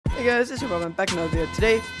Hey guys, it's your Rob. I'm back in another video.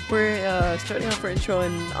 Today, we're starting off our intro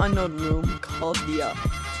in an unknown room called the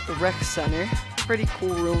Rec Center. Pretty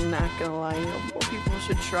cool room, not gonna lie. You know, more people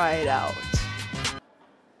should try it out.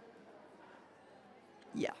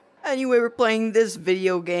 Yeah. Anyway, we're playing this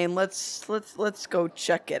video game. Let's go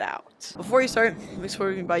check it out. Before you start, make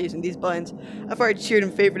sure by using these buttons. I've already cheered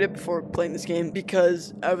and favorited it before playing this game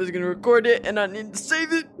because I was gonna record it and I need to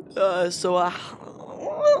save it. Let's go.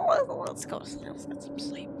 Let's get some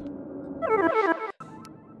sleep.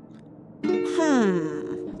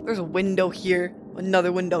 There's a window here,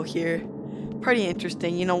 another window here. Pretty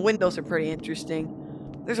interesting. You know, windows are pretty interesting.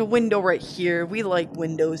 There's a window right here. We like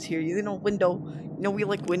windows here. You know, we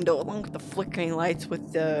like window along with the flickering lights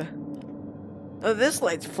with the... Oh, this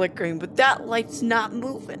light's flickering, but that light's not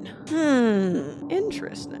moving.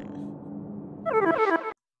 Interesting.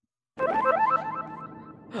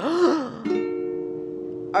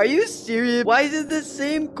 Are you serious? Why is it the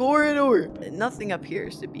same corridor? Nothing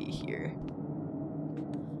appears to be here.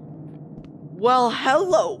 Well,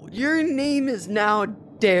 hello. Your name is now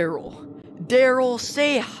Daryl. Daryl,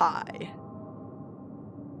 say hi.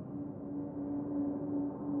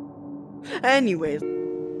 Anyways,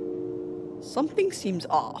 something seems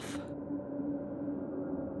off.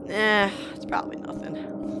 It's probably nothing.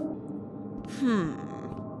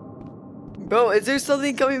 Bro, is there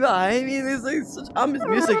something coming behind me? There's like such ominous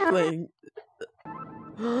music playing.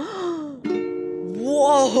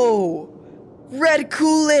 Whoa! Red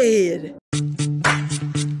Kool-Aid!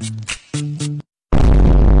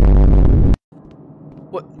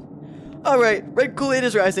 What? Alright, red Kool-Aid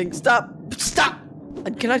is rising. Stop! Stop!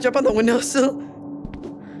 Can I jump on the windowsill?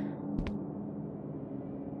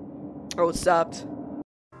 Oh, it stopped.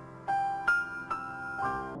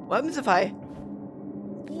 What happens if I...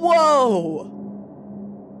 Whoa!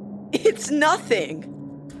 It's nothing!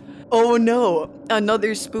 Oh no,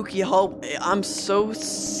 another spooky hallway. I'm so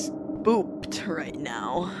spooked right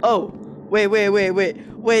now. Oh, wait,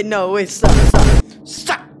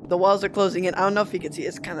 stop! The walls are closing in. I don't know if you can see,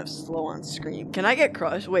 it's kind of slow on screen. Can I get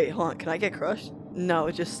crushed? Wait, hold on, can I get crushed? No,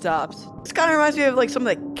 it just stops. This kind of reminds me of like some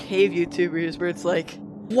of the cave YouTubers where it's like,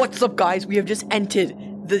 what's up guys, we have just entered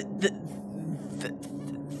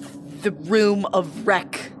the room of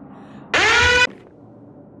wreck.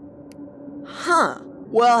 Huh.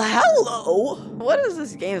 Well, hello. What is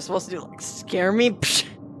this game supposed to do? Like, scare me?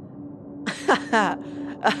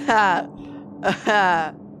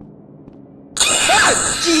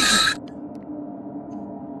 Jesus.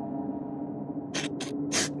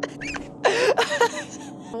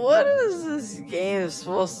 What is this game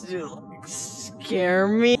supposed to do? Like, scare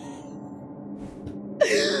me?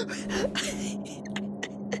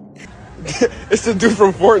 It's the dude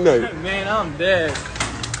from Fortnite. Man, I'm dead.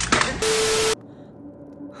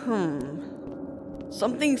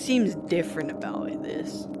 Something seems different about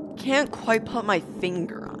this. Can't quite put my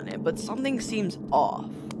finger on it, but something seems off.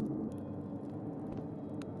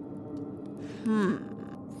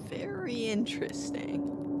 Very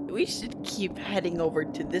interesting. We should keep heading over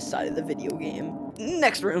to this side of the video game.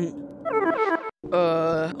 Next room.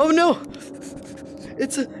 Oh no!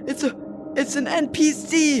 It's an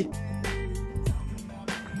NPC!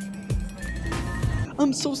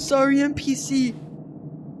 I'm so sorry, NPC.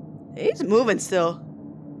 He's moving still.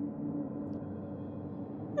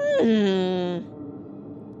 I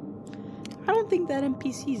don't think that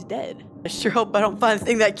NPC's dead. I sure hope I don't find the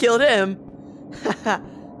thing that killed him.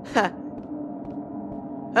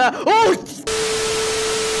 Oh!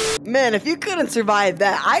 Man, if you couldn't survive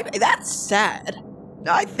that, that's sad.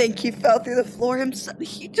 I think he fell through the floor himself.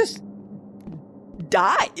 He just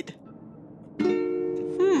died.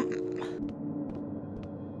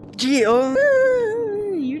 Gee,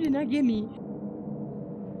 you did not get me.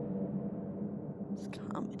 It's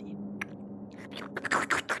comedy.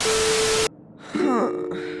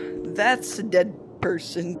 That's a dead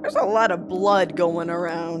person. There's a lot of blood going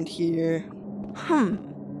around here.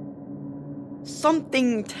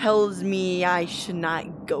 Something tells me I should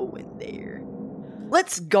not go in there.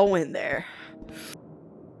 Let's go in there.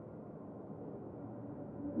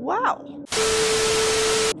 Wow.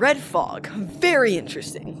 Red fog. Very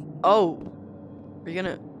interesting. Oh. Are you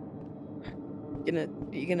gonna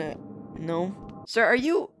no? Sir, are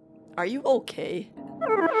you okay?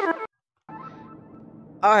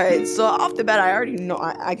 Alright, so off the bat I already know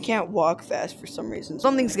I can't walk fast for some reason.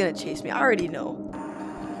 Something's gonna chase me. I already know.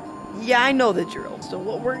 Yeah, I know the drill. So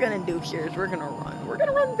what we're gonna do here is we're gonna run. We're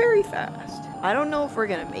gonna run very fast. I don't know if we're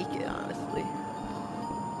gonna make it, honestly.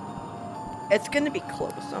 It's gonna be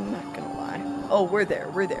close, I'm not gonna lie. Oh, we're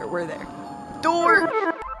there. Door!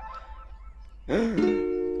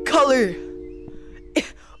 Color!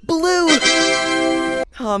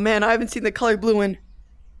 Oh man, I haven't seen the color blue in.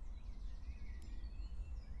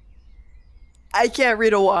 I can't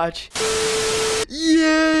read or watch.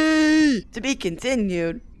 Yay! To be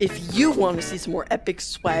continued. If you want to see some more epic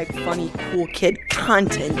swag, funny, cool kid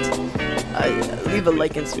content, leave a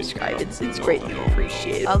like and subscribe. It's greatly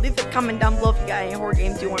appreciated. Leave a comment down below if you got any horror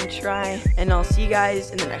games you want to try. And I'll see you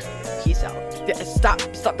guys in the next one. Peace out. Yeah, stop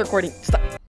the recording. Stop.